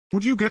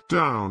Would you get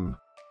down?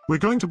 We're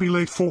going to be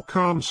late for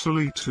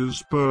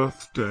Consolita's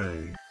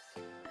birthday.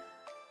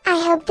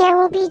 I hope there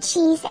will be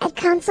cheese at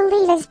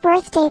Consolita's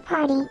birthday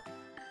party.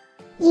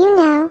 You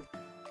know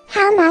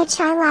how much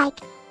I like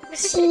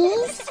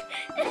cheese.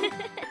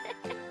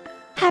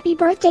 Happy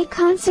birthday,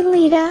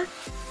 Consolita!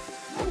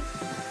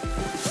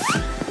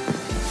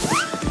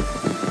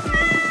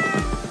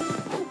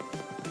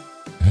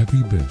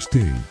 Happy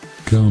birthday,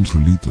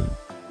 Consolita.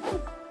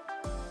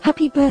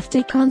 Happy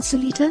birthday,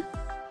 Consolita!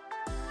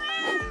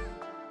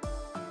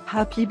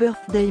 Happy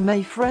birthday,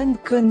 my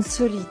friend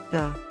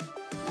Consolita.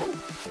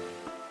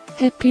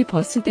 Happy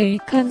birthday,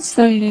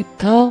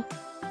 Consolita!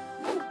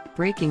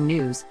 Breaking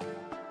news.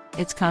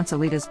 It's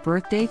Consolita's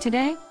birthday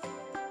today?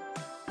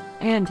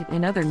 And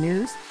in other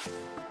news,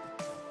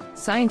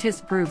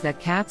 scientists prove that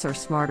cats are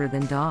smarter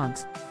than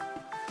dogs.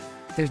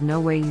 There's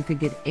no way you could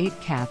get 8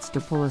 cats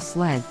to pull a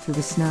sled through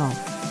the snow.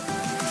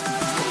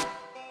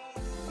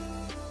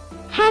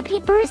 Happy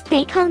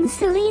birthday,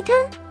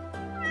 Consolita!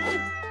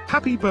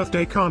 Happy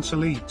birthday,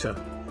 Consolita.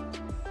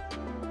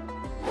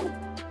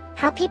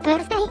 Happy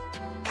birthday,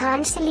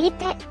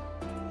 Consolita!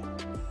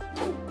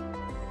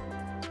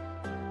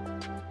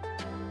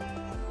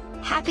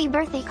 Happy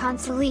birthday,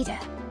 Consolita!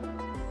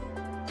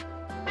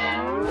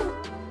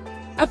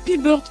 Happy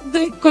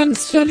birthday,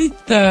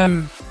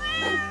 Consolita!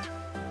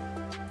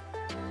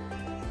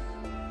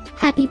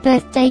 Happy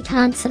birthday,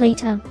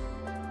 Consolita!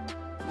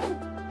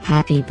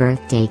 Happy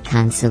birthday,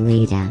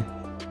 Consolita.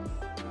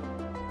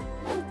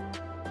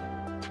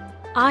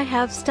 I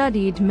have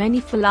studied many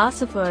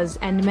philosophers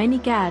and many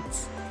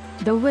cats.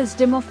 The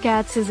wisdom of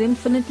cats is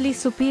infinitely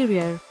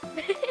superior.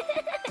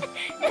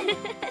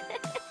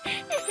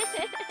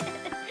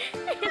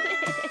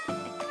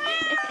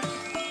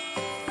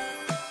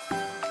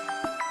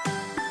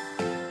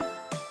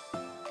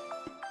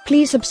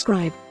 Please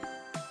subscribe,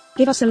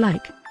 give us a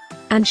like,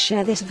 and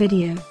share this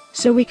video,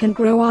 so we can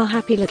grow our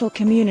happy little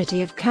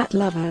community of cat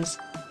lovers.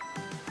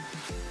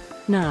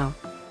 Now,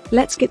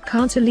 let's get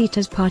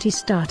Consolita's party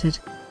started.